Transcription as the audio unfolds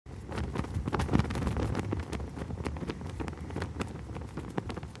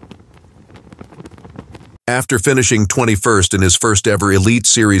After finishing 21st in his first ever Elite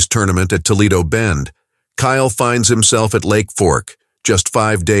Series tournament at Toledo Bend, Kyle finds himself at Lake Fork just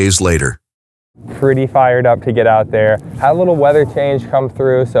 5 days later. Pretty fired up to get out there. Had a little weather change come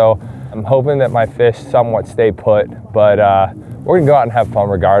through, so I'm hoping that my fish somewhat stay put, but we're gonna go out and have fun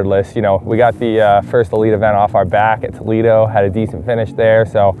regardless. You know, we got the first Elite event off our back at Toledo, had a decent finish there,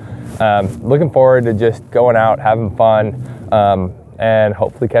 so looking forward to just going out, having fun, and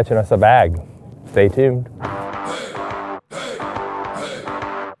hopefully catching us a bag. Stay tuned.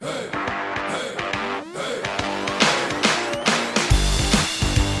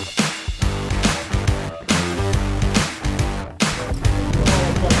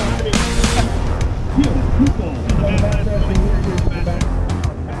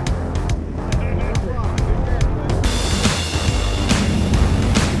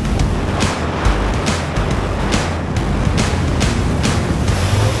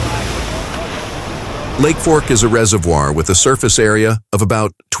 Lake Fork is a reservoir with a surface area of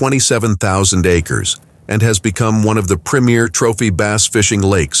about 27,000 acres and has become one of the premier trophy bass fishing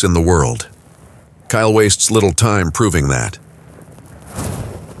lakes in the world. Kyle wastes little time proving that.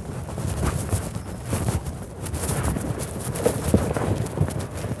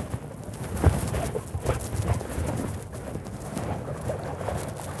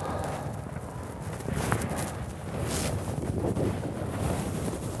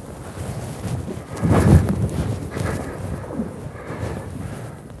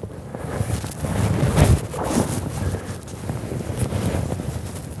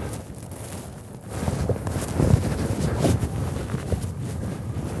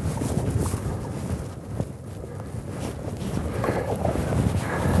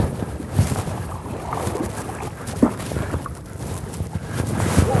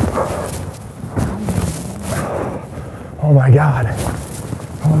 Oh my God.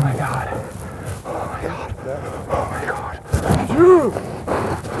 Oh my God. Oh my God. Oh my God.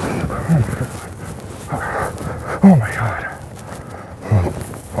 Oh my God.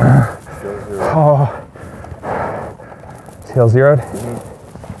 Oh. Tail zeroed? I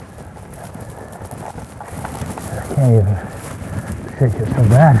can't even shake it so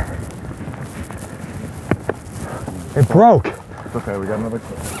bad. It broke. It's okay, we got another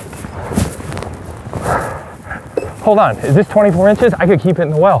clip. Hold on, is this 24 inches? I could keep it in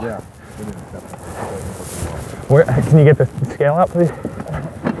the well. Yeah. Where, can you get the scale out, please?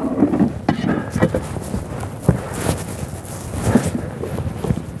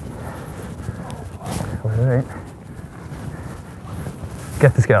 All right.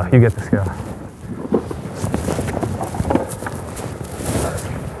 Get the scale, you get the scale.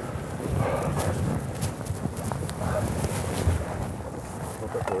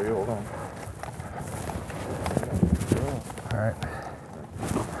 Hold on. All right.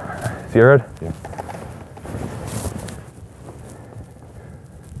 Zeroed? Yeah.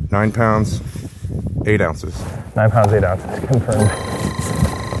 9 pounds, 8 ounces. 9 pounds, 8 ounces, confirmed.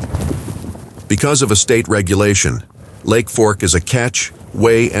 Because of a state regulation, Lake Fork is a catch,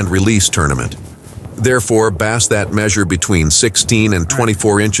 weigh, and release tournament. Therefore, bass that measure between 16 and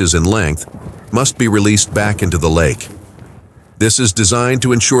 24 inches in length must be released back into the lake. This is designed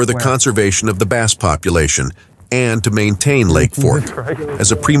to ensure the conservation of the bass population and to maintain Lake Fork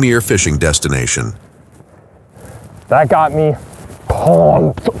as a premier fishing destination. That got me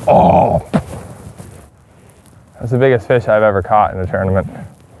pumped up. That's the biggest fish I've ever caught in a tournament.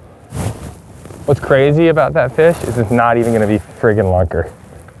 What's crazy about that fish is it's not even gonna be friggin' lunker.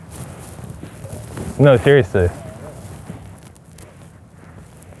 No, seriously.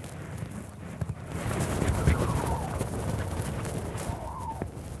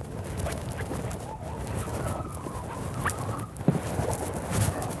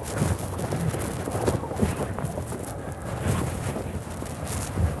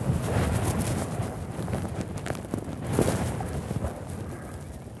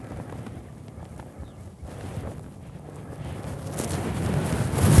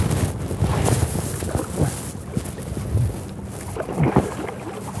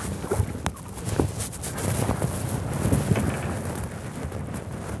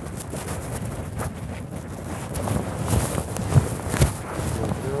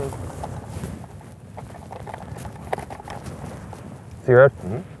 Zeroed?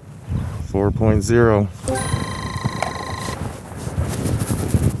 4.0.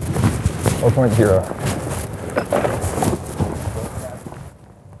 4.0.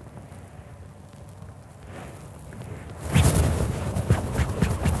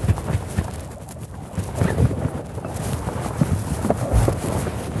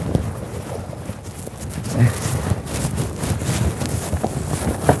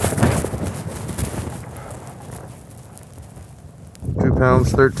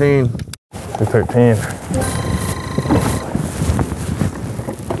 pounds 13. 13.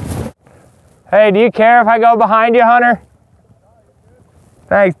 Hey, do you care if I go behind you, Hunter?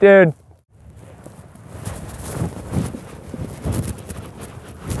 Thanks, dude.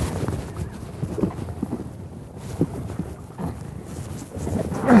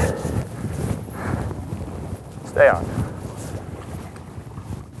 Stay on.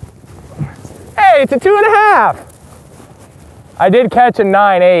 Hey, it's a 2.5. I did catch a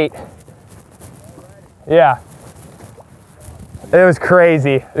 9.8. Yeah. It was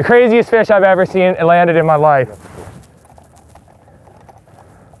crazy. The craziest fish I've ever seen landed in my life.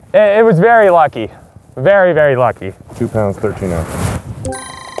 It was very lucky. Very, very lucky. 2 pounds 13 ounces.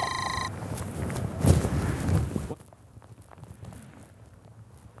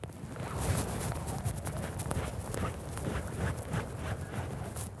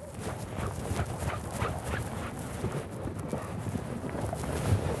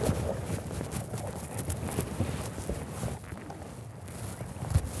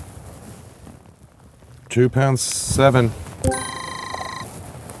 Two pounds 7.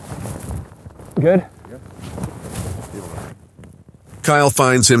 Good? Kyle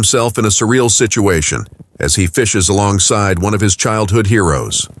finds himself in a surreal situation as he fishes alongside one of his childhood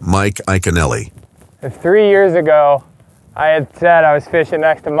heroes, Mike Iaconelli. If 3 years ago I had said I was fishing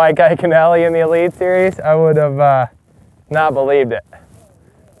next to Mike Iaconelli in the Elite Series, I would have not believed it.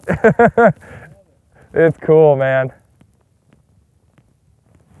 It's cool, man.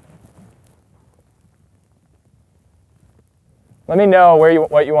 Let me know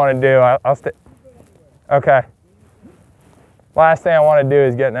what you want to do. I'll stay. Okay. Last thing I want to do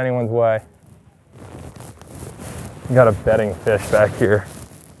is get in anyone's way. Got a bedding fish back here.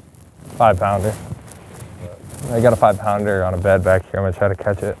 5-pounder. I got a 5-pounder on a bed back here. I'm gonna try to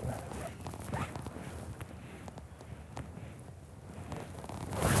catch it.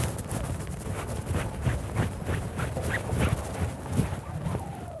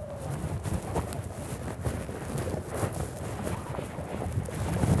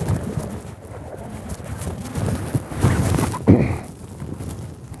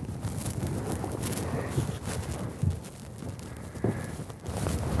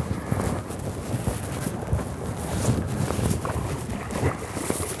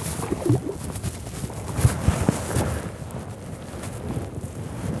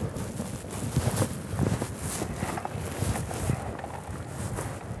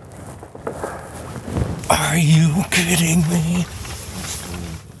 Are you kidding me?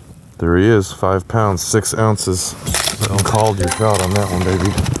 There he is, 5 pounds 6 ounces. You called your shot on that one,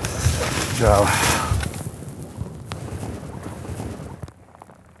 baby. Good job.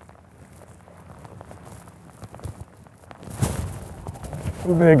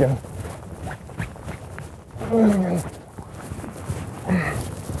 Big one. Big one.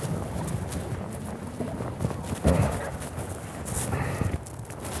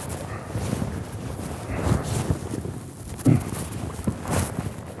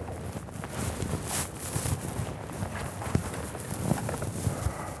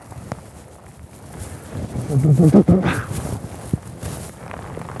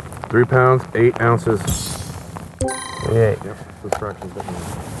 3 pounds 8 ounces. 38. Yep, this fraction's bit more.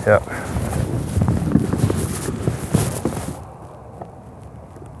 Yep.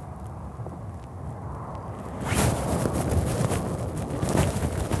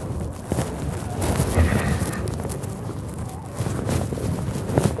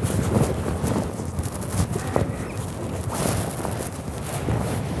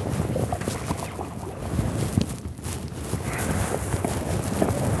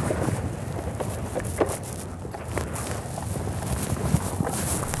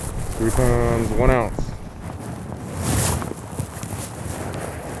 Pounds 1 ounce.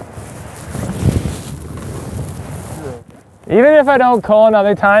 Even if I don't call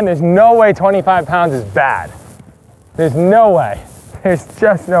another time, there's no way 25 pounds is bad. There's no way. There's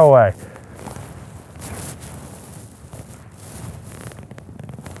just no way.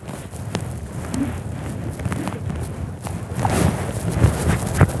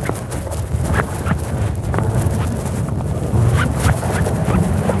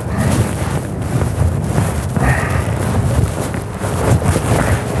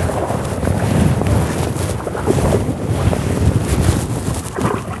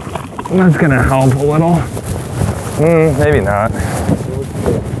 That's gonna help a little. Maybe not.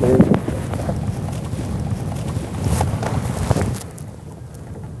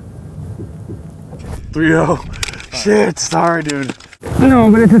 3-0. Shit, sorry, dude. No,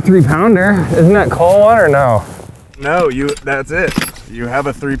 but it's a 3-pounder. Isn't that Cole one or no? No, that's it. You have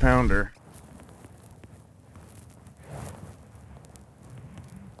a 3-pounder.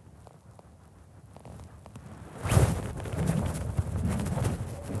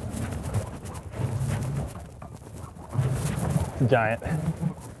 Giant.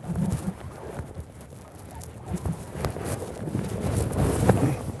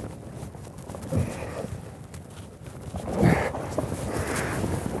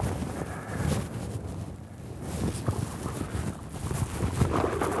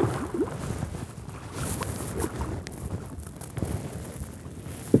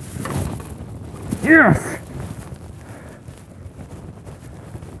 Yes!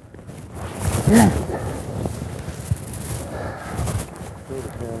 Yes!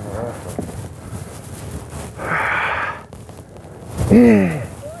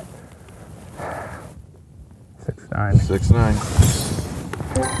 6'9". 6'9".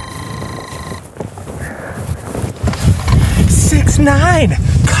 6'9".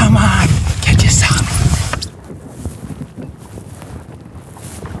 Come on, get you some.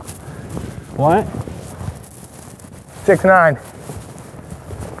 What? 6'9".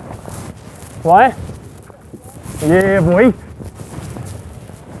 What? Yeah, boy.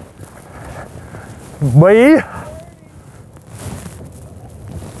 Boy.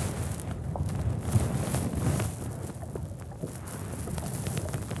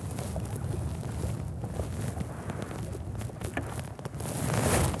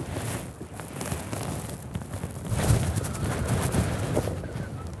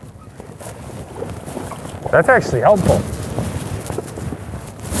 That's actually helpful.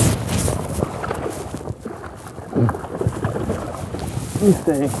 Let me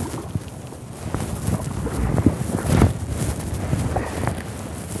see.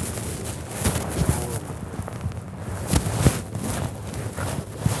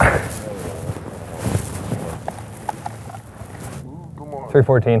 Come on.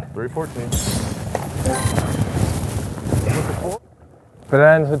 314. 314. If it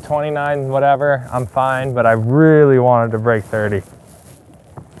ends with 29, whatever, I'm fine, but I really wanted to break 30.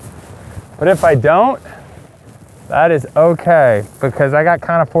 But if I don't, that is okay, because I got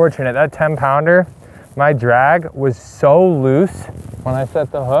kind of fortunate. That 10 pounder, my drag was so loose when I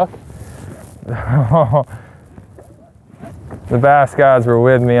set the hook. The bass gods were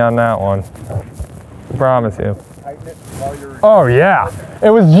with me on that one. I promise you. Oh yeah, it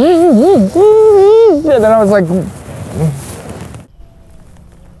was, and then I was like,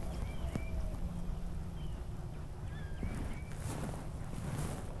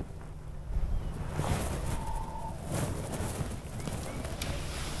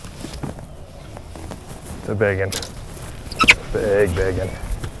 it's a big one. Big, big one.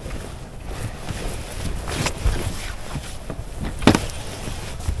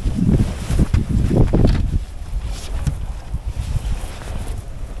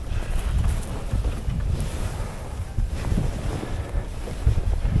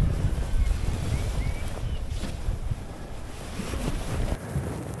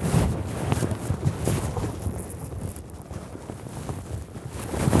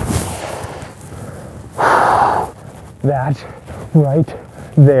 That right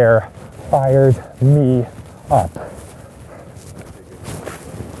there fires me up.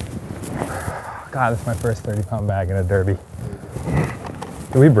 God, this is my first 30-pound bag in a derby.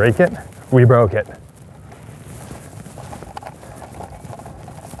 Did we break it? We broke it.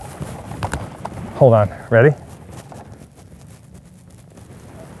 Hold on, ready?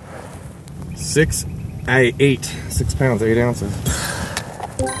 6 pounds, 8 ounces.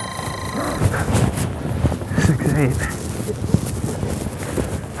 6'8".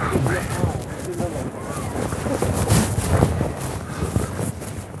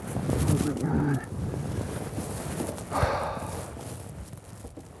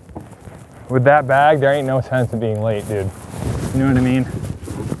 With that bag, there ain't no sense of being late, dude. You know what I mean?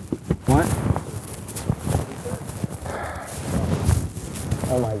 What?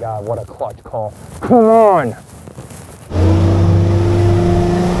 Oh my God, what a clutch call. Come on!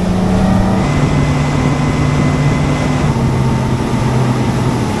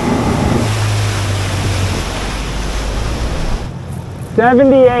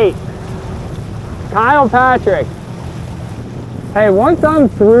 $78. Kyle Patrick. Hey, once I'm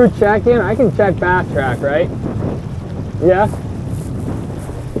through check-in, I can check Bass Track, right? Yeah?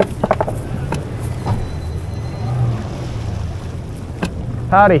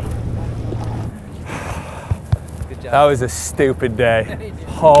 Howdy. That was a stupid day.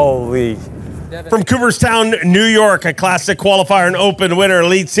 Holy. From Cooperstown, New York, a classic qualifier and open winner,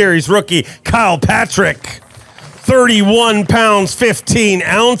 Elite Series rookie, Kyle Patrick. 31 pounds, 15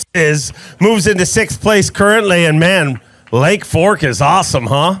 ounces, moves into 6th place currently, and man, Lake Fork is awesome,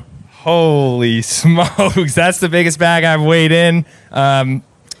 huh? Holy smokes, that's the biggest bag I've weighed in.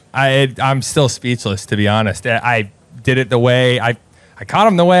 I'm still speechless, to be honest. I did it the way, I caught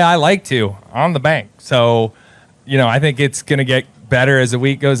him the way I like to, on the bank. So you know, I think it's going to get better as the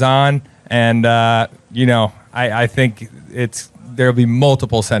week goes on. And, you know, I think there'll be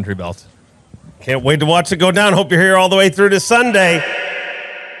multiple Century belts. Can't wait to watch it go down. Hope you're here all the way through to Sunday.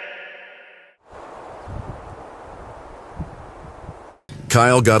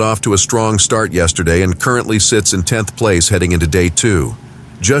 Kyle got off to a strong start yesterday and currently sits in 10th place heading into day 2.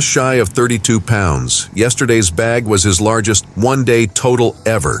 Just shy of 32 pounds, yesterday's bag was his largest one-day total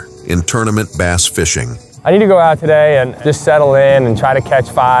ever in tournament bass fishing. I need to go out today and just settle in and try to catch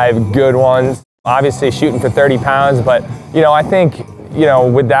 5 good ones. Obviously shooting for 30 pounds, but you know, I think, you know,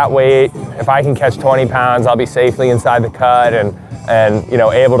 with that weight, if I can catch 20 pounds, I'll be safely inside the cut and you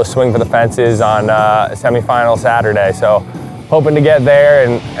know, able to swing for the fences on a semifinal Saturday. So hoping to get there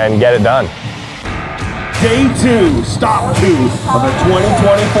and get it done. Day 2, stop 2 of the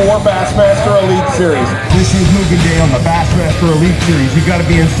 2024 Bassmaster Elite Series. This is moving day on the Bassmaster Elite Series. You've got to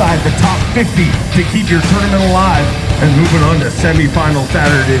be inside the top 50 to keep your tournament alive. And moving on to semifinal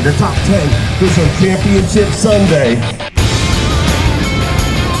Saturday, the top 10. This is Championship Sunday.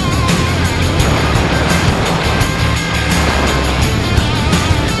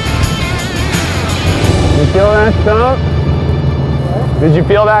 You feel that stump? Did you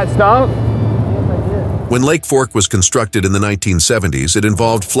feel that stump? When Lake Fork was constructed in the 1970s, it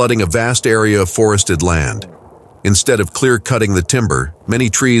involved flooding a vast area of forested land. Instead of clear-cutting the timber, many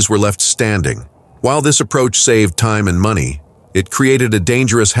trees were left standing. While this approach saved time and money, it created a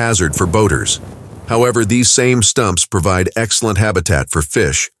dangerous hazard for boaters. However, these same stumps provide excellent habitat for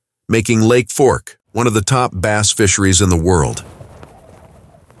fish, making Lake Fork one of the top bass fisheries in the world.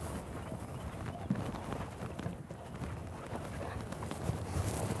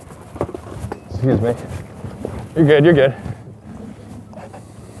 Excuse me. You're good, you're good.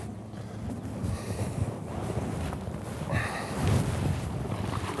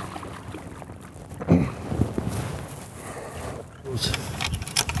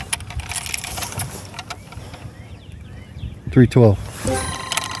 $3.12.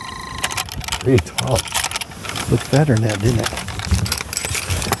 $3.12. Looked better than that, didn't it?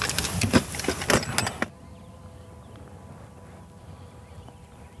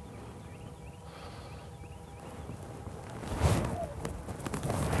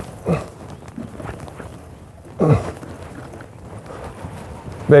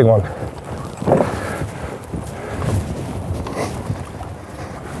 Big one.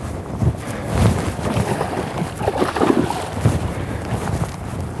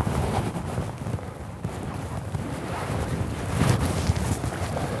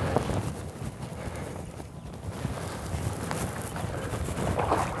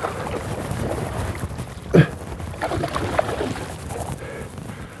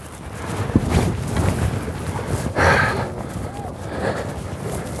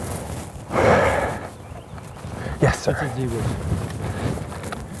 Yes, sir. That's a zebra.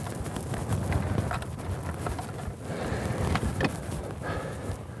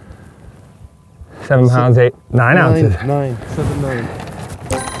 Seven pounds, 9 ounces. 9, 7, 9.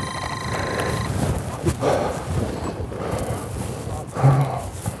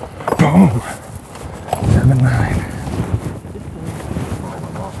 Boom. 7, 9.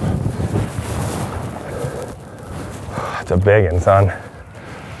 It's a big one, son.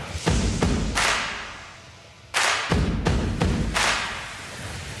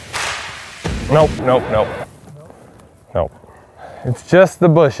 Nope, nope, nope. Nope. It's just the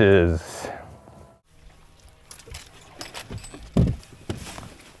bushes.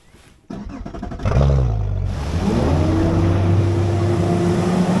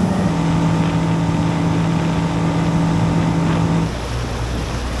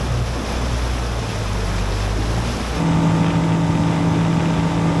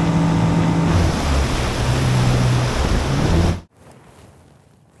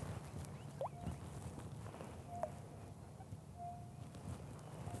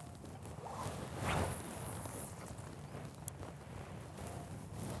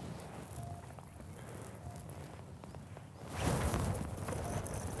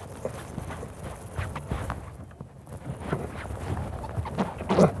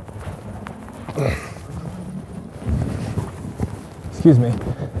 Excuse me.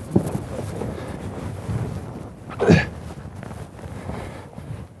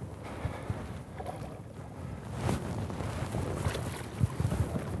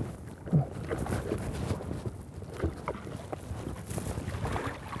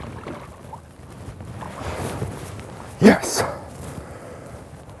 Yes.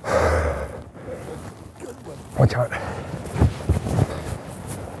 Watch out.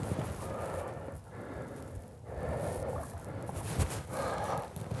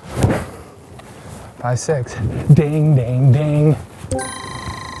 5'6". Ding, ding, ding.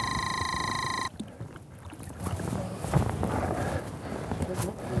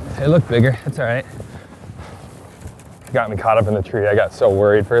 They look bigger. It's all right. Got me caught up in the tree. I got so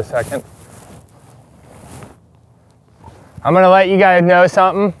worried for a second. I'm gonna let you guys know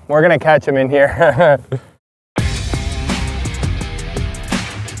something. We're gonna catch them in here.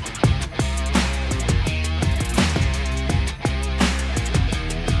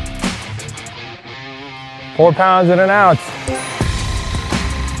 £4 and an ounce.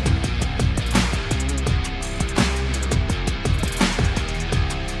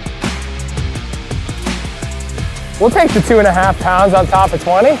 We'll take the 2.5 pounds on top of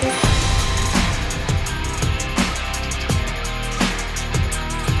 20.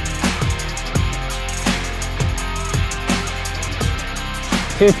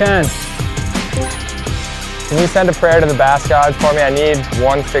 $2.10. Can you send a prayer to the bass gods for me? I need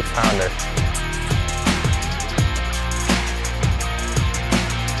 1 6-pounder.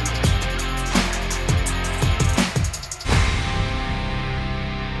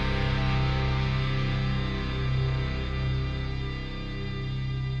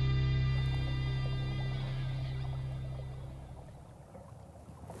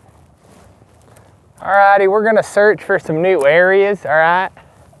 Alrighty, we're gonna search for some new areas, all right?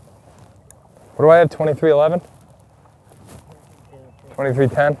 What do I have, 2311?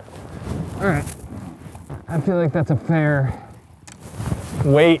 2310? All right, I feel like that's a fair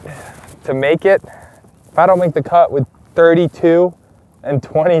weight to make it. If I don't make the cut with 32 and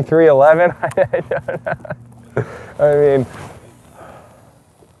 2311, I don't know. I mean,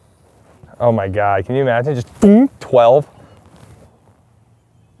 oh my God, can you imagine just 12?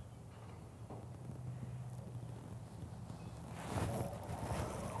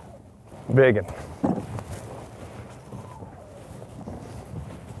 Biggin.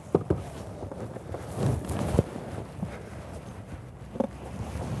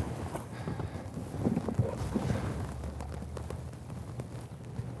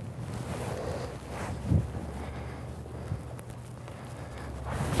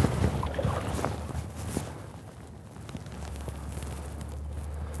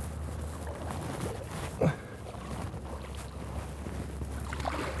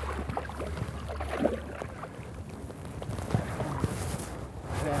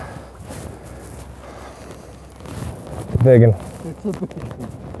 Biggin. It's a big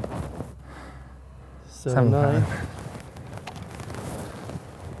one. 7.9.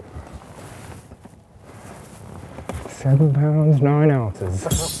 £7, 9 ounces.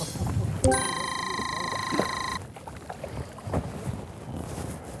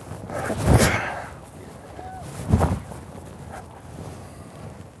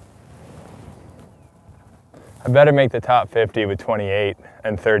 I better make the top 50 with 28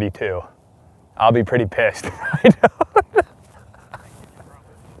 and 32. I'll be pretty pissed.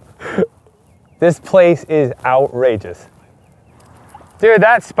 This place is outrageous. Dude,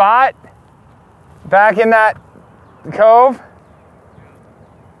 that spot back in that cove,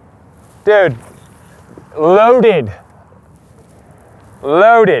 dude, loaded.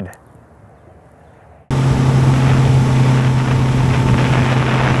 Loaded.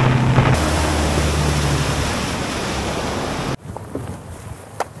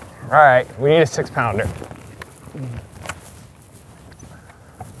 All right, we need a 6-pounder.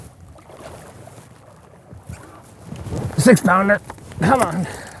 Six-pounder, come on.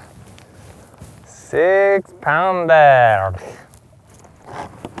 6-pounder.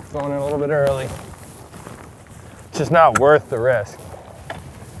 Going in a little bit early. It's just not worth the risk.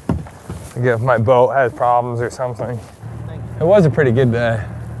 Like if my boat has problems or something. It was a pretty good day.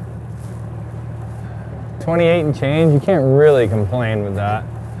 28 and change, you can't really complain with that.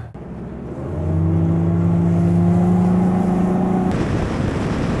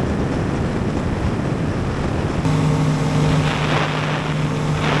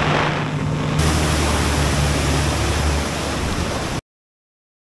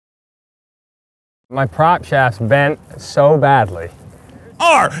 My prop shaft's bent so badly.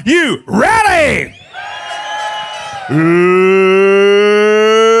 Are you ready?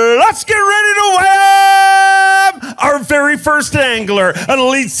 Let's get ready to wham! Our very first angler, an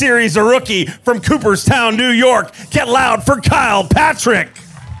Elite Series, a rookie from Cooperstown, New York. Get loud for Kyle Patrick.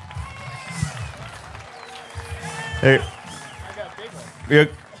 Hey. I got big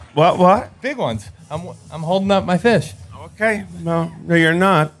ones. What? Big ones. I'm holding up my fish. Okay, no, you're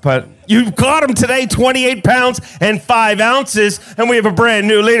not, but you caught him today, 28 pounds and 5 ounces, and we have a brand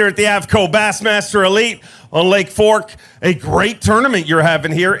new leader at the AFCO Bassmaster Elite on Lake Fork. A great tournament you're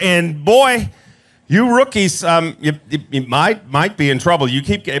having here, and boy, You rookies, you might be in trouble. You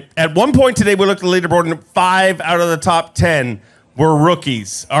keep at one point today we looked at the leaderboard and 5 out of the top 10 were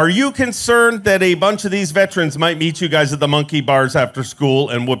rookies. Are you concerned that a bunch of these veterans might meet you guys at the monkey bars after school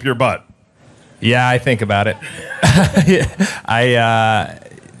and whoop your butt? Yeah, I think about it.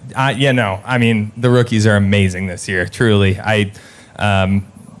 I mean, the rookies are amazing this year. Truly, I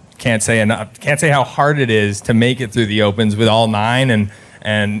can't say enough. Can't say how hard it is to make it through the opens with all 9 and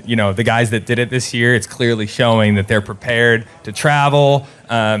you know, the guys that did it this year, it's clearly showing that they're prepared to travel.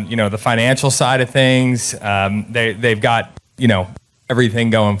 You know, the financial side of things, they've got, you know, everything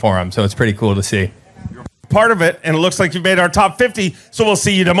going for them. So it's pretty cool to see. Part of it, and it looks like you've made our top 50. So we'll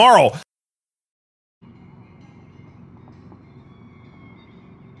see you tomorrow.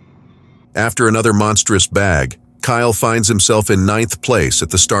 After another monstrous bag, Kyle finds himself in 9th place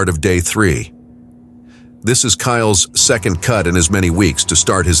at the start of day 3. This is Kyle's second cut in as many weeks to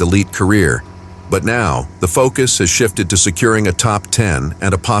start his elite career, but now the focus has shifted to securing a top 10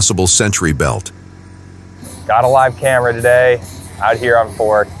 and a possible century belt. Got a live camera today out here on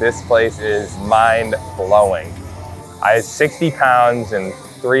Fork. This place is mind-blowing. I have 60 pounds and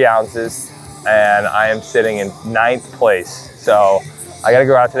 3 ounces, and I am sitting in 9th place. So I gotta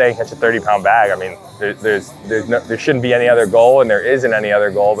go out today and catch a 30-pound bag. I mean, there shouldn't be any other goal, and there isn't any other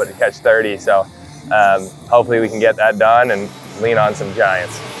goal but to catch 30. So hopefully we can get that done and lean on some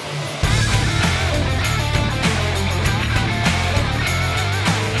giants.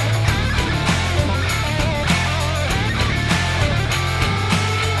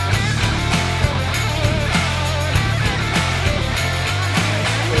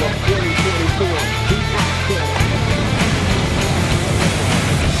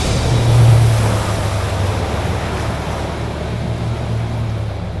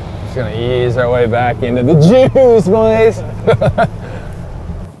 Just gonna ease our way back into the juice, boys.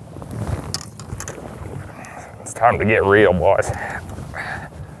 It's time to get real, boys.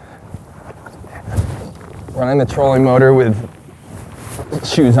 Running the trolling motor with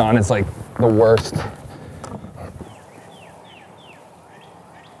shoes on is like the worst.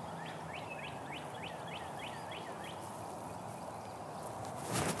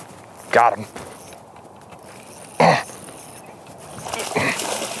 Got him.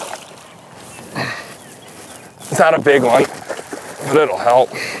 It's not a big one, but it'll help.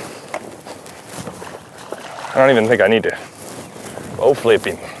 I don't even think I need to bow flip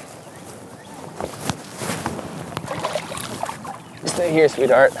him. Stay here,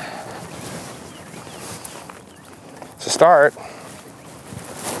 sweetheart. To start,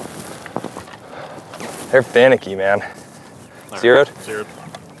 they're finicky, man. Zeroed? Zeroed.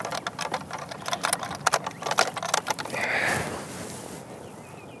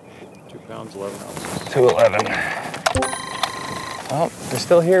 Pounds, 11 ounces. 211. Oh, they're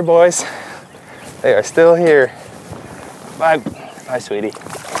still here, boys. They are still here. Bye. Bye, sweetie.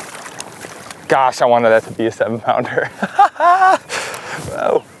 Gosh, I wanted that to be a 7-pounder.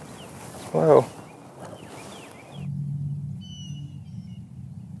 Whoa. Whoa.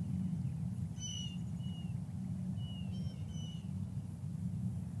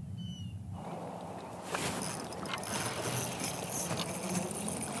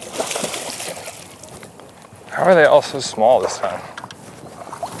 How are they all so small this time?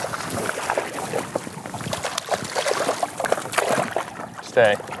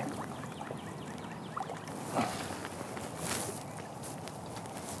 Stay.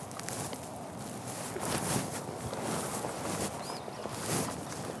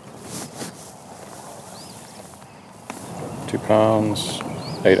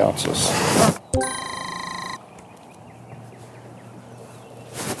 £2, 8 ounces.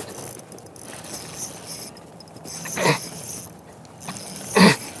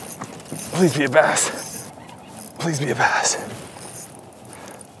 Please be a bass. Please be a bass.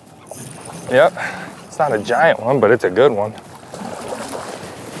 Yep, it's not a giant one, but it's a good one.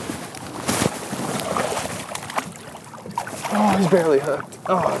 Oh, he's barely hooked.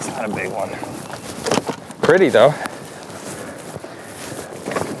 Oh, it's not a big one. Pretty though.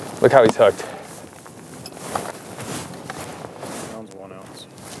 Look how he's hooked. Pounds, 1 ounce.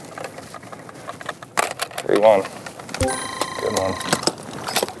 3-1. Good one.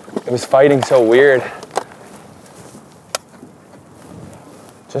 It was fighting so weird.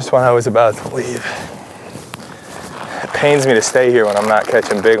 Just when I was about to leave. It pains me to stay here when I'm not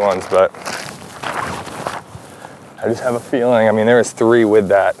catching big ones, but I just have a feeling, I mean, there was 3 with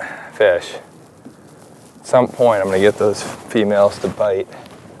that fish. At some point, I'm gonna get those females to bite.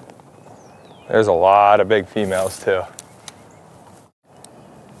 There's a lot of big females too.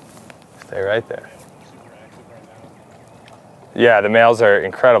 Stay right there. Yeah, the males are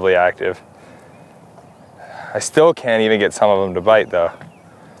incredibly active. I still can't even get some of them to bite though.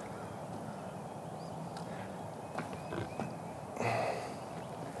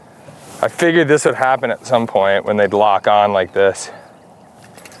 I figured this would happen at some point when they'd lock on like this.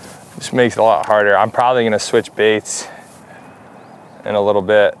 Just makes it a lot harder. I'm probably gonna switch baits in a little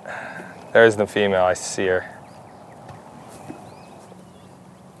bit. There's the female, I see her.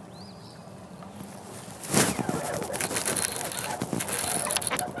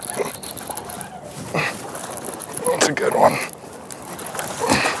 That's a good one.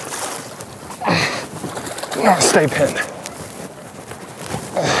 No, stay pinned.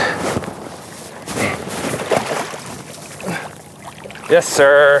 Yes,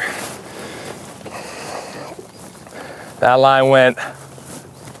 sir. That line went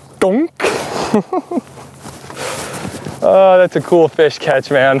donk. Oh, that's a cool fish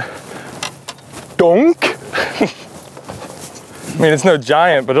catch, man. Donk. I mean, it's no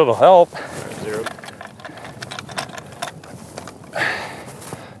giant, but it'll help. 5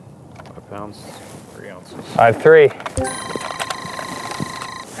 pounds, 3 ounces. 5'3". Can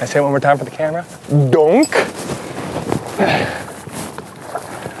I say it one more time for the camera? Donk.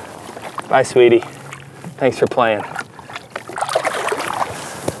 Bye, sweetie. Thanks for playing.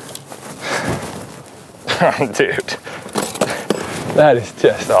 Dude, that is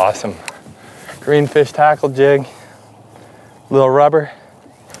just awesome. Green fish tackle jig, little rubber.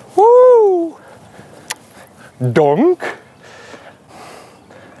 Woo! Donk.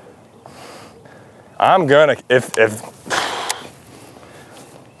 I'm gonna, if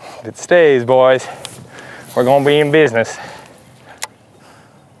it stays, boys, we're gonna be in business.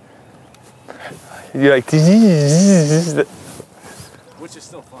 You're like, Which is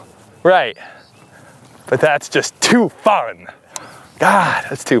still fun. right. But that's just too fun. God,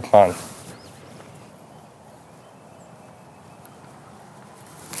 that's too fun.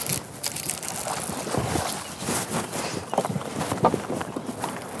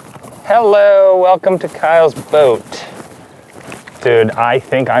 Hello, welcome to Kyle's boat. Dude, I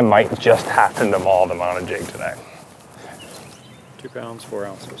think I might just happen to maul them on a jig today. 2 pounds, 4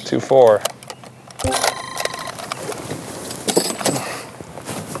 ounces. 2-4.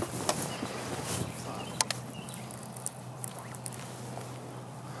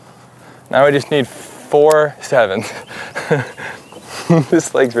 Now I just need 4 7s.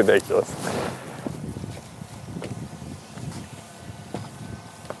 This leg's ridiculous.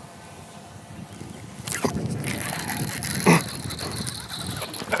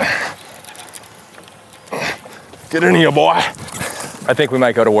 Get in here, boy. I think we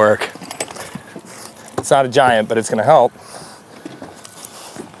might go to work. It's not a giant, but it's gonna help.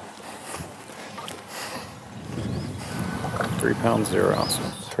 £3 pounds, 0 ounces.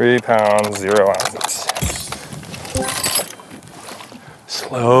 3 pounds, 0 ounces.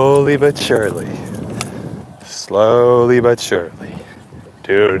 Slowly but surely. Slowly but surely.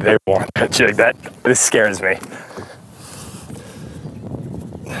 Dude, they want that jig. This scares me.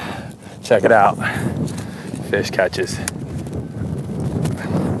 Check it out. Fish catches.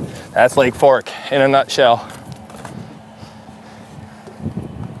 That's Lake Fork in a nutshell.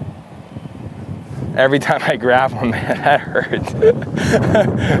 Every time I grab one, man, that hurts.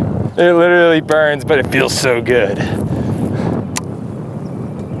 It literally burns, but it feels so good.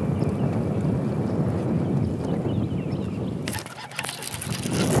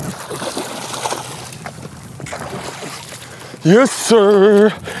 Yes,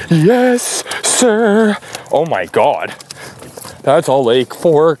 sir. Yes, sir. Oh my God. That's a Lake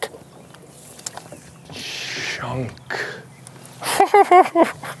Fork chunk.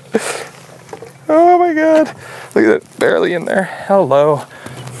 Oh my God. Look at that, barely in there. Hello.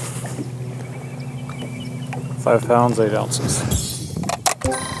 5 pounds, 8 ounces.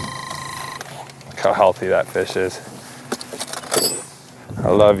 Look how healthy that fish is. I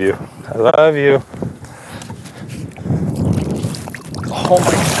love you. I love you. Oh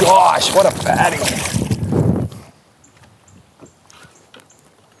my gosh, what a fatty.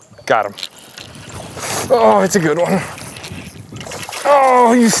 Got him. Oh, it's a good one.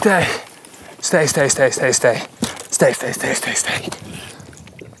 Oh, you stay. Stay, stay, stay, stay, stay. Stay, stay, stay, stay, stay.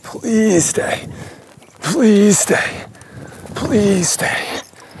 Please stay. Please stay. Please stay.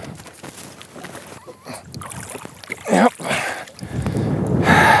 Yep.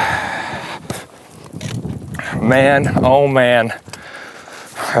 Man, oh man.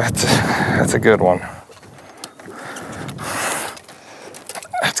 That's a good one.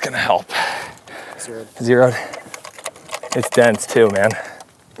 That's gonna help. Zeroed. It's dense too, man.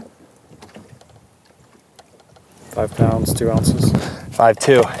 5 pounds, 2 ounces.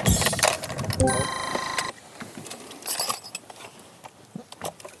 5'2".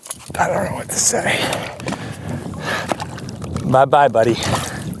 I don't know what to say. Bye-bye, buddy.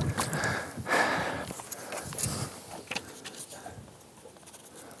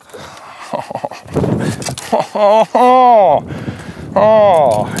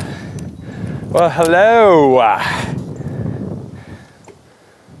 Oh, well, hello.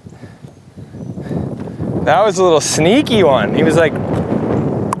 That was a little sneaky one. He was like,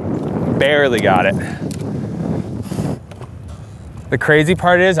 barely got it. The crazy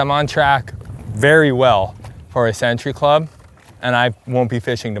part is I'm on track very well for a Century Club, and I won't be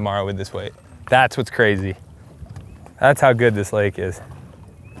fishing tomorrow with this weight. That's what's crazy. That's how good this lake is.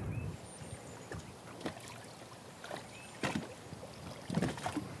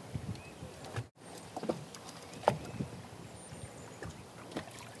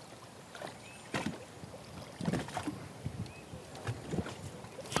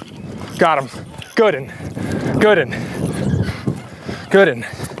 Got him. Good un. Good un. Good un.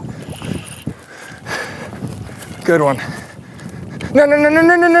 Good one. No, no, no, no,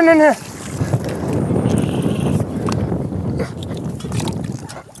 no, no, no, no, no.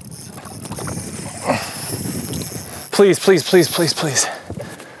 Please, please, please, please, please.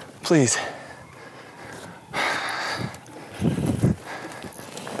 Please.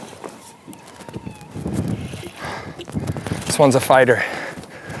 This one's a fighter.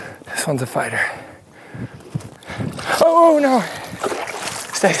 This one's a fighter. Oh no!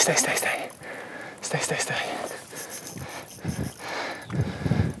 Stay, stay, stay, stay. Stay, stay, stay.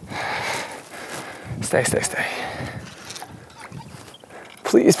 Stay, stay, stay.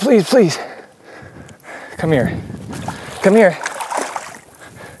 Please, please, please. Come here. Come here.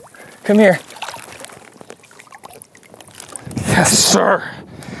 Come here. Yes, sir.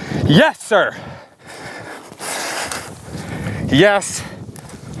 Yes, sir. Yes,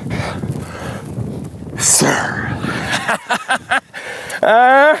 sir.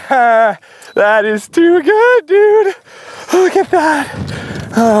 That is too good, dude. Look at that.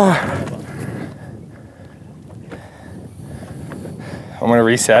 Oh. I'm gonna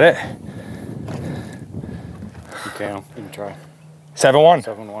reset it. You can try. 7-1.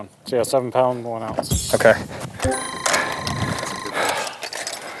 7-1. So yeah, 7 pound, 1 ounce. Okay.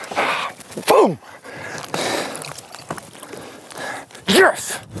 Boom.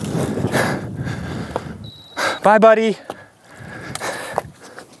 Yes. Bye, buddy.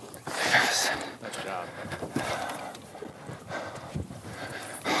 Yes. Nice job.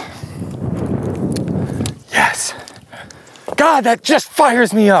 Yes. God, that just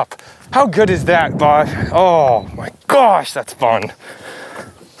fires me up. How good is that, boss? Oh my gosh, that's fun.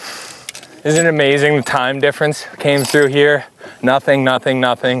 Isn't it amazing the time difference came through here? Nothing, nothing,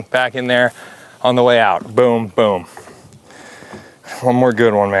 nothing. Back in there on the way out. Boom, boom. One more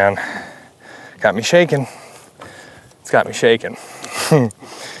good one, man. Got me shaking. It's got me shaking.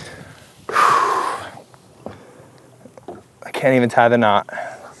 I can't even tie the knot.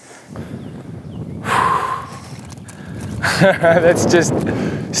 That's just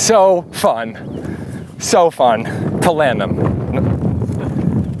so fun. So fun to land them.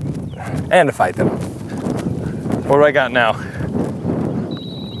 And to fight them. What do I got now?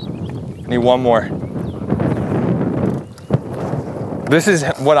 Need one more. This is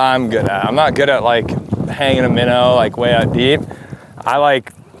what I'm good at. I'm not good at like hanging a minnow like way out deep. I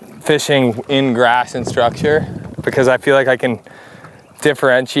like fishing in grass and structure because I feel like I can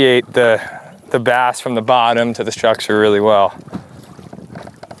differentiate the bass from the bottom to the structure really well.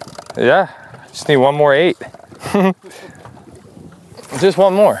 Yeah, just need one more 8. Just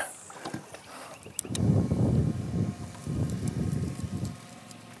one more.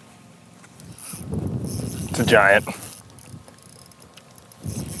 It's a giant.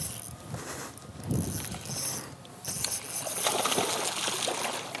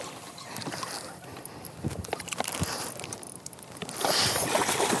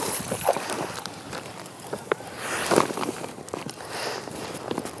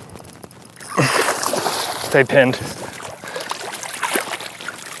 Stay pinned.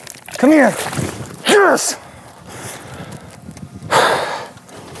 Come here. Yes!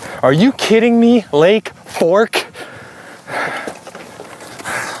 Are you kidding me, Lake Fork?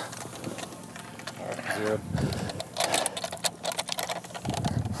 Zero.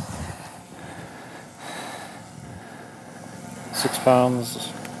 Six pounds.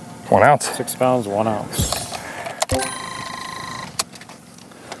 1 ounce. 6 pounds, 1 ounce.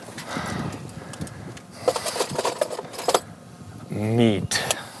 Meat.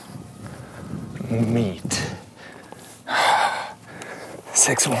 Meat.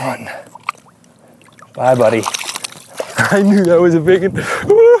 6-1. Bye, buddy. I knew that was a big one.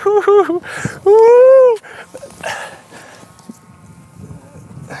 Woo, woo.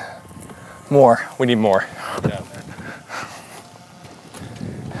 More. We need more.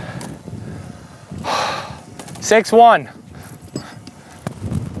 6-1.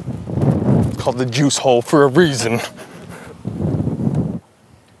 Called the juice hole for a reason.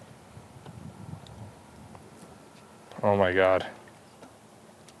 Oh my God.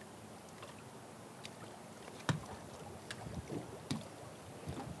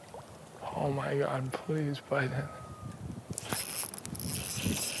 Oh my God, please bite it.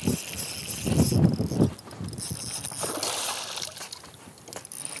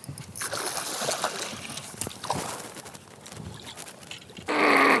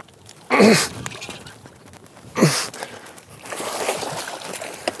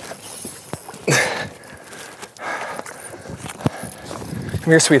 Come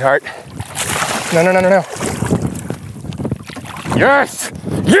here, sweetheart. No, no, no, no, no. Yes!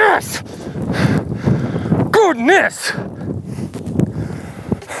 Yes! Goodness!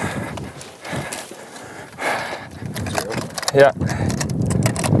 Yeah.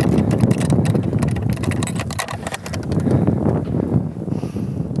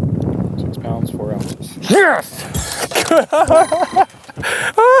 £6, 4 ounces. Yes!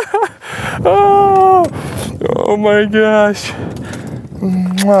 Oh, oh my gosh.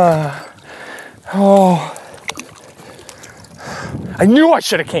 Oh. I knew I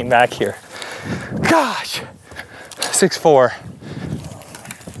should have came back here. Gosh. 6'4".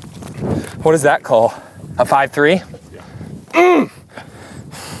 What does that call? A 5'3"? Yeah.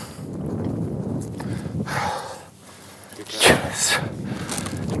 Yes.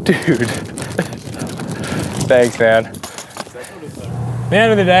 Dude. Thanks, man. At the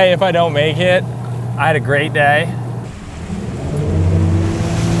end of the day, if I don't make it, I had a great day.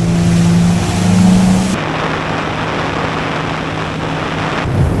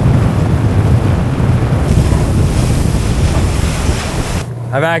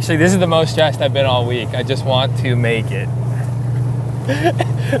 This is the most stressed I've been all week. I just want to make it.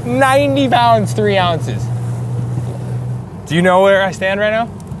 90 pounds, 3 ounces. Do you know where I stand right now?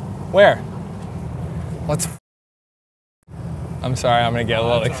 Where? Let's. I'm sorry, I'm gonna get a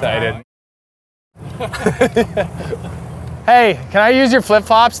little excited. Hey, can I use your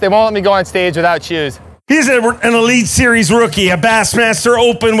flip-flops? They won't let me go on stage without shoes. He's an Elite Series rookie, a Bassmaster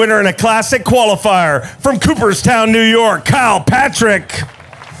Open winner, and a Classic qualifier from Cooperstown, New York, Kyle Patrick.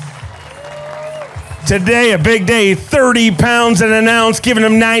 Today, a big day, 30 pounds and an ounce, giving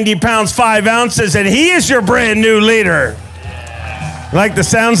him 90 pounds, 5 ounces, and he is your brand new leader. Like the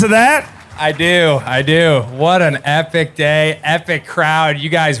sounds of that? I do. What an epic day, epic crowd. You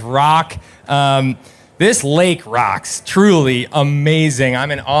guys rock. This lake rocks, truly amazing. I'm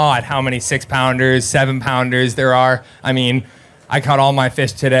in awe at how many 6-pounders, 7-pounders there are. I mean, I caught all my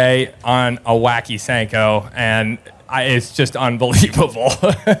fish today on a wacky Senko, and it's just unbelievable.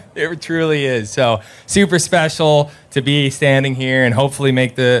 It truly is. So super special to be standing here and hopefully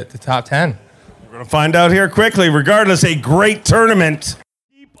make the top 10. We're going to find out here quickly. Regardless, a great tournament.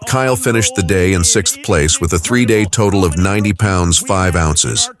 Kyle finished the day in 6th place with a 3-day total of 90 pounds, 5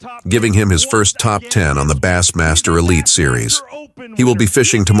 ounces, giving him his first top 10 on the Bassmaster Elite Series. He will be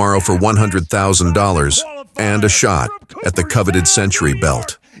fishing tomorrow for $100,000 and a shot at the coveted Century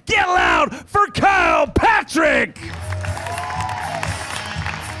Belt. Get loud for Kyle Patrick!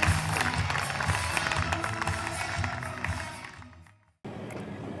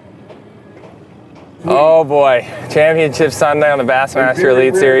 Oh boy, Championship Sunday on the Bassmaster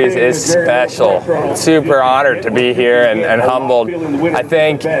Elite Series is special. Super honored to be here and humbled. I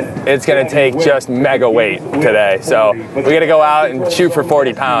think it's going to take just mega weight today. So we got to go out and shoot for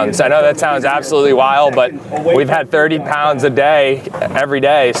 40 pounds. I know that sounds absolutely wild, but we've had 30 pounds a day every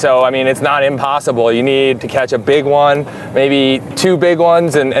day. So I mean, it's not impossible. You need to catch a big one, maybe 2 big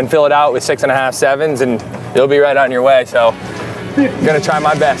ones, and fill it out with 6.5, 7s, and you'll be right on your way. So I'm going to try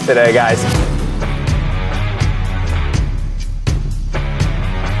my best today, guys.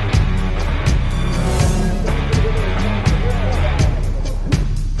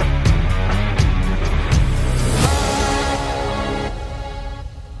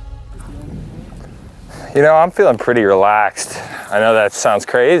 You know, I'm feeling pretty relaxed. I know that sounds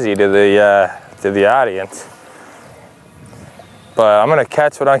crazy to the audience, but I'm gonna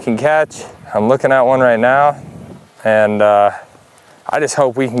catch what I can catch. I'm looking at one right now, and I just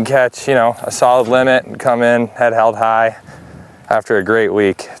hope we can catch, you know, a solid limit and come in head held high after a great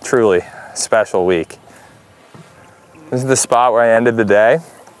week. Truly special week. This is the spot where I ended the day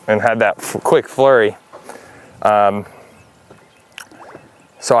and had that quick flurry.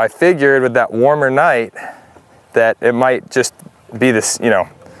 So I figured with that warmer night that it might just be this, you know,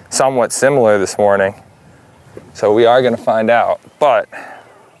 somewhat similar this morning. So we are going to find out, but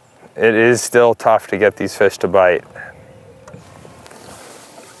it is still tough to get these fish to bite.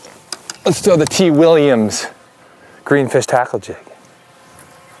 Let's throw the T. Williams greenfish tackle jig.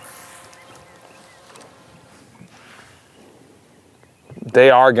 They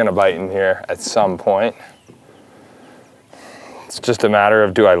are gonna bite in here at some point. It's just a matter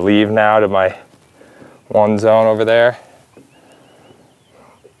of, do I leave now to my one zone over there?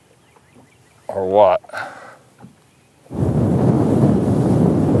 Or what?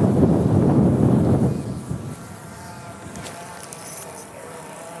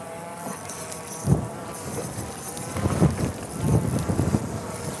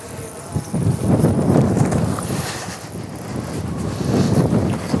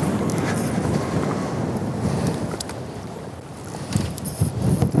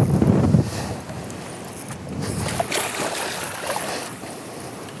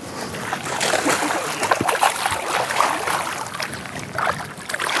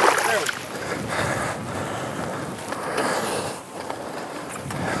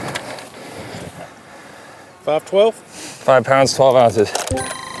 $5.12? 5 pounds, 12 ounces.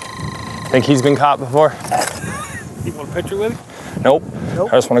 Think he's been caught before? You want a picture with him? Nope. I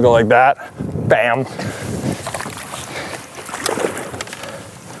just want to go like that. Bam.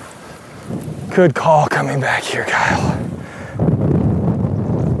 Good call coming back here, Kyle.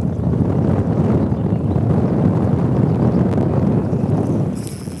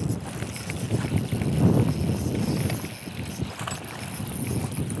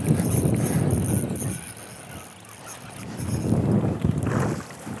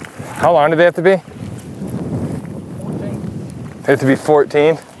 How long do they have to be? 14. They have to be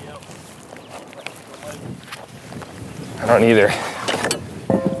 14? Yep. I don't either.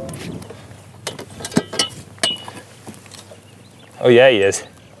 Oh yeah, he is.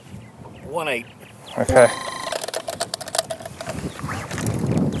 1.8. Okay.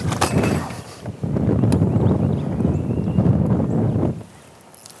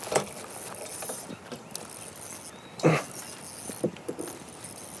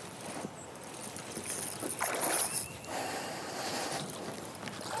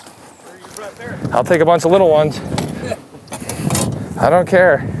 I'll take a bunch of little ones. I don't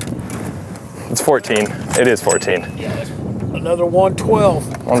care. It's 14. It is 14. Yeah, that's another 112.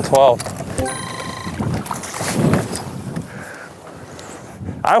 112.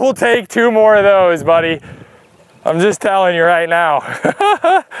 I will take 2 more of those, buddy. I'm just telling you right now.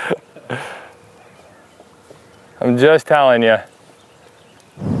 I'm just telling you.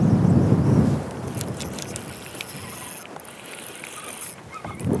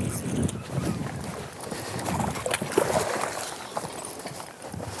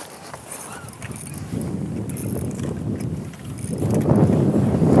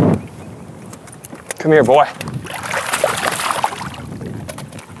 Come here, boy.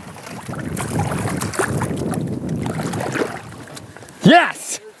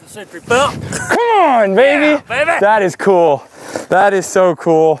 Yes! The century belt. Come on, baby. Yeah, baby. That is cool. That is so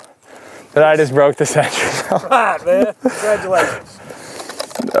cool that I just broke the century belt. Right, man. Congratulations.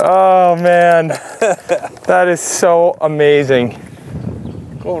 Oh, man. That is so amazing.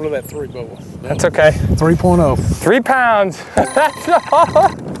 Go on to that 3 bubble. That's okay. 3.0. 3 pounds. That's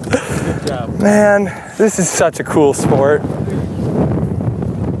all. Good job. Man, this is such a cool sport.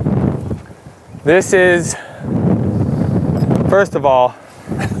 This is, first of all,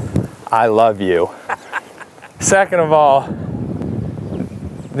 I love you. Second of all,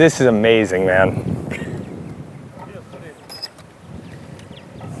 this is amazing, man.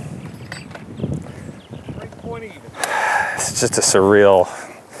 It's just a surreal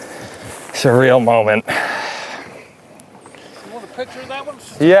moment. You want a picture of that one?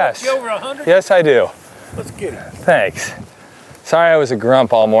 Yes. You over 100? Yes, I do. Let's get it. Thanks. Sorry I was a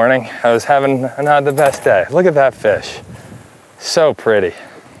grump all morning. I was having not the best day. Look at that fish. So pretty.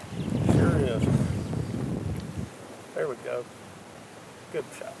 Sure is. There we go. Good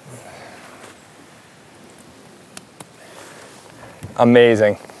shot.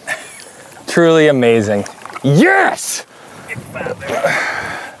 Amazing. Truly amazing. Yes!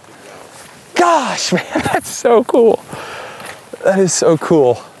 Gosh, man, that's so cool. That is so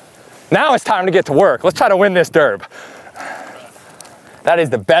cool. Now it's time to get to work. Let's try to win this derb. That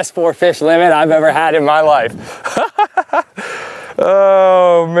is the best 4-fish limit I've ever had in my life.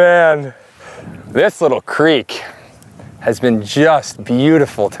 Oh, man. This little creek has been just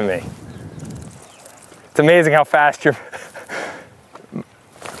beautiful to me. It's amazing how fast you're...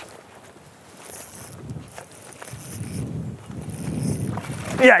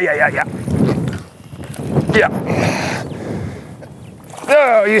 Yeah.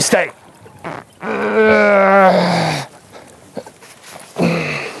 Oh, you stay.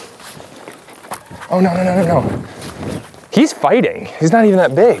 Oh, no. He's fighting. He's not even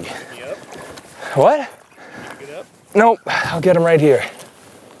that big. Yep. What? Get up. Nope, I'll get him right here.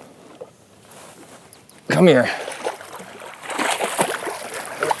 Come here.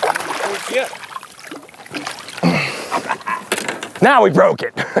 Now we broke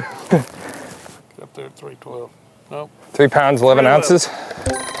it. Up there at 312. Nope. 3 pounds, 11 ounces.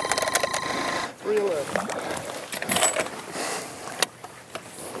 311.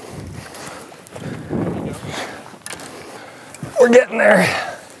 We're getting there.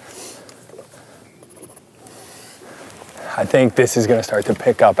 I think this is gonna start to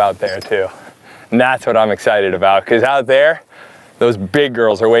pick up out there too. And that's what I'm excited about, because out there, those big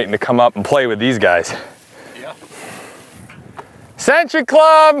girls are waiting to come up and play with these guys. Yeah. Century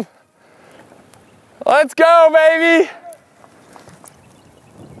Club! Let's go, baby!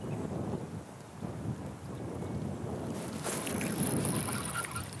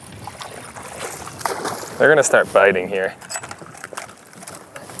 They're gonna start biting here.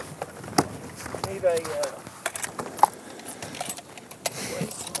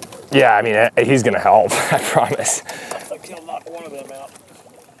 Yeah, I mean, he's gonna help, I promise. Like he'll knock one of them out.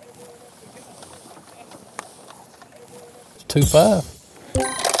 2.5.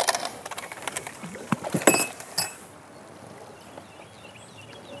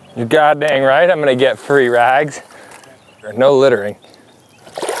 You're goddamn right, I'm gonna get free rags. No littering.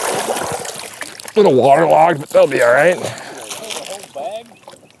 A little waterlogged, but they'll be all right.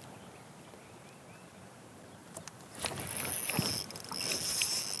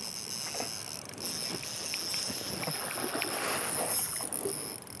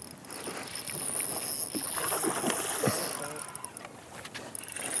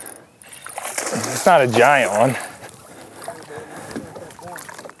 It's not a giant one.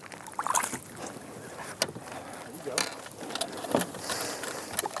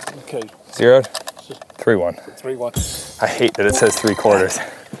 Okay. Zeroed? 3-1. 3-1. I hate that it says 3/4.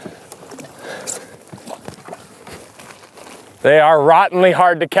 They are rottenly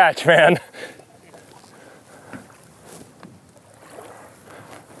hard to catch, man.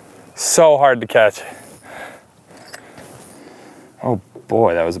 So hard to catch. Oh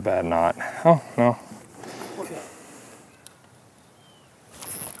boy, that was a bad knot. Oh, no.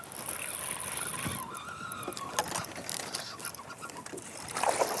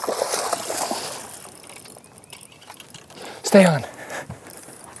 Stay on. 5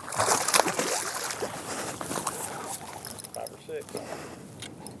 or 6.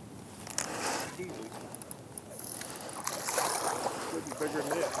 Easy. Could be bigger than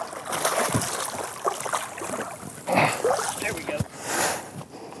this. There we go.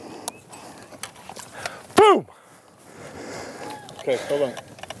 Boom! Okay, hold on.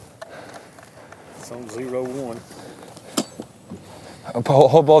 It's on 0-1.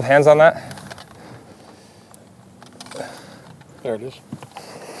 Hold both hands on that. There it is.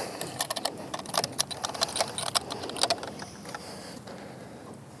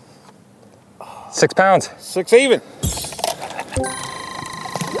 £6 pounds. 6 even.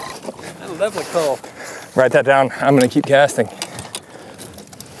 That'll definitely call. Write that down. I'm gonna keep casting.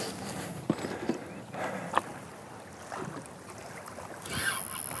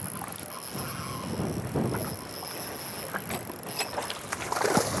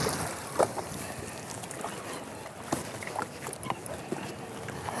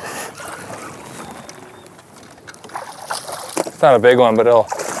 It's not a big one, but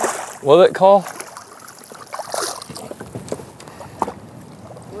will it call?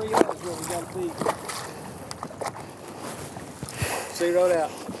 3 yards what we got to see. Zeroed out.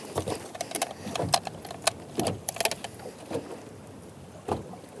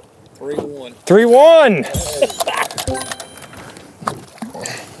 3-1. 3-1.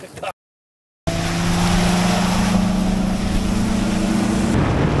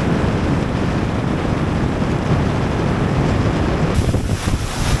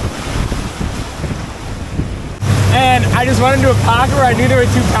 And I just went into a pocket where I knew there were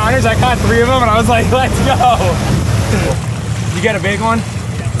 2 pounders. I caught 3 of them and I was like, let's go. You get a big one?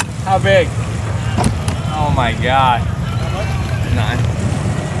 How big? Oh my God. 9.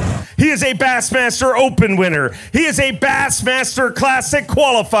 He is a Bassmaster Open winner. He is a Bassmaster Classic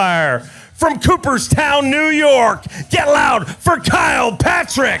qualifier from Cooperstown, New York. Get loud for Kyle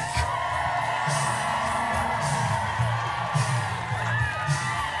Patrick.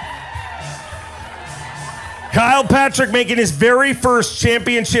 Kyle Patrick making his very first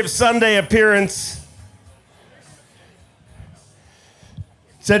Championship Sunday appearance.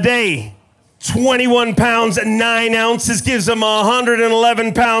 Today, 21 pounds and 9 ounces gives him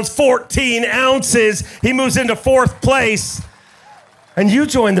 111 pounds, 14 ounces. He moves into 4th place. And you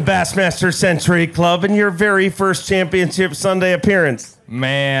joined the Bassmaster Century Club in your very first Championship Sunday appearance.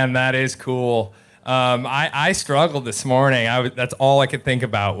 Man, that is cool. I struggled this morning. That's all I could think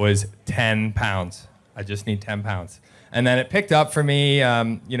about was 10 pounds. I just need 10 pounds. And then it picked up for me,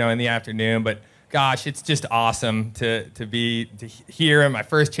 you know, in the afternoon. But gosh, it's just awesome to be here in my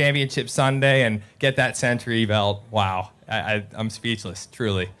first championship Sunday and get that Century belt. Wow, I'm speechless,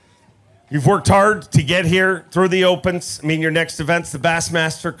 truly. You've worked hard to get here through the Opens. I mean, your next event's the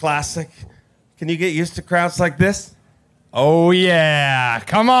Bassmaster Classic. Can you get used to crowds like this? Oh yeah,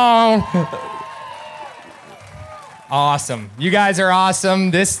 come on. Awesome. You guys are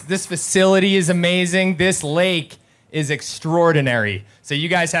awesome. This facility is amazing. This lake is extraordinary. So you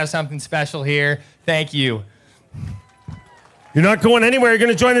guys have something special here. Thank you. You're not going anywhere. You're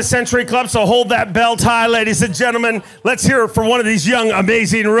going to join the Century Club, so hold that belt high, ladies and gentlemen. Let's hear it for one of these young,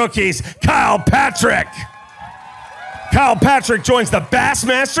 amazing rookies, Kyle Patrick. Kyle Patrick joins the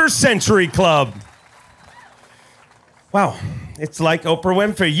Bassmaster Century Club. Wow, it's like Oprah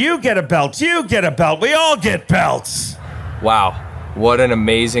Winfrey. You get a belt, you get a belt, we all get belts. Wow, what an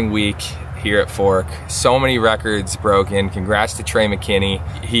amazing week here at Fork. So many records broken. Congrats to Trey McKinney.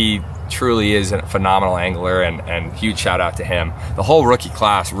 He truly is a phenomenal angler, and huge shout out to him. The whole rookie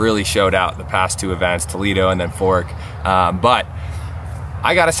class really showed out the past two events, Toledo and then Fork. But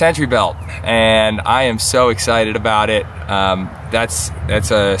I got a Century belt, and I am so excited about it. That's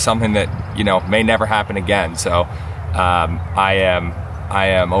something that, you know, may never happen again. So I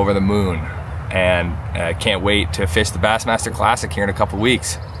am over the moon, and can't wait to fish the Bassmaster Classic here in a couple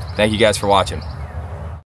weeks. Thank you guys for watching.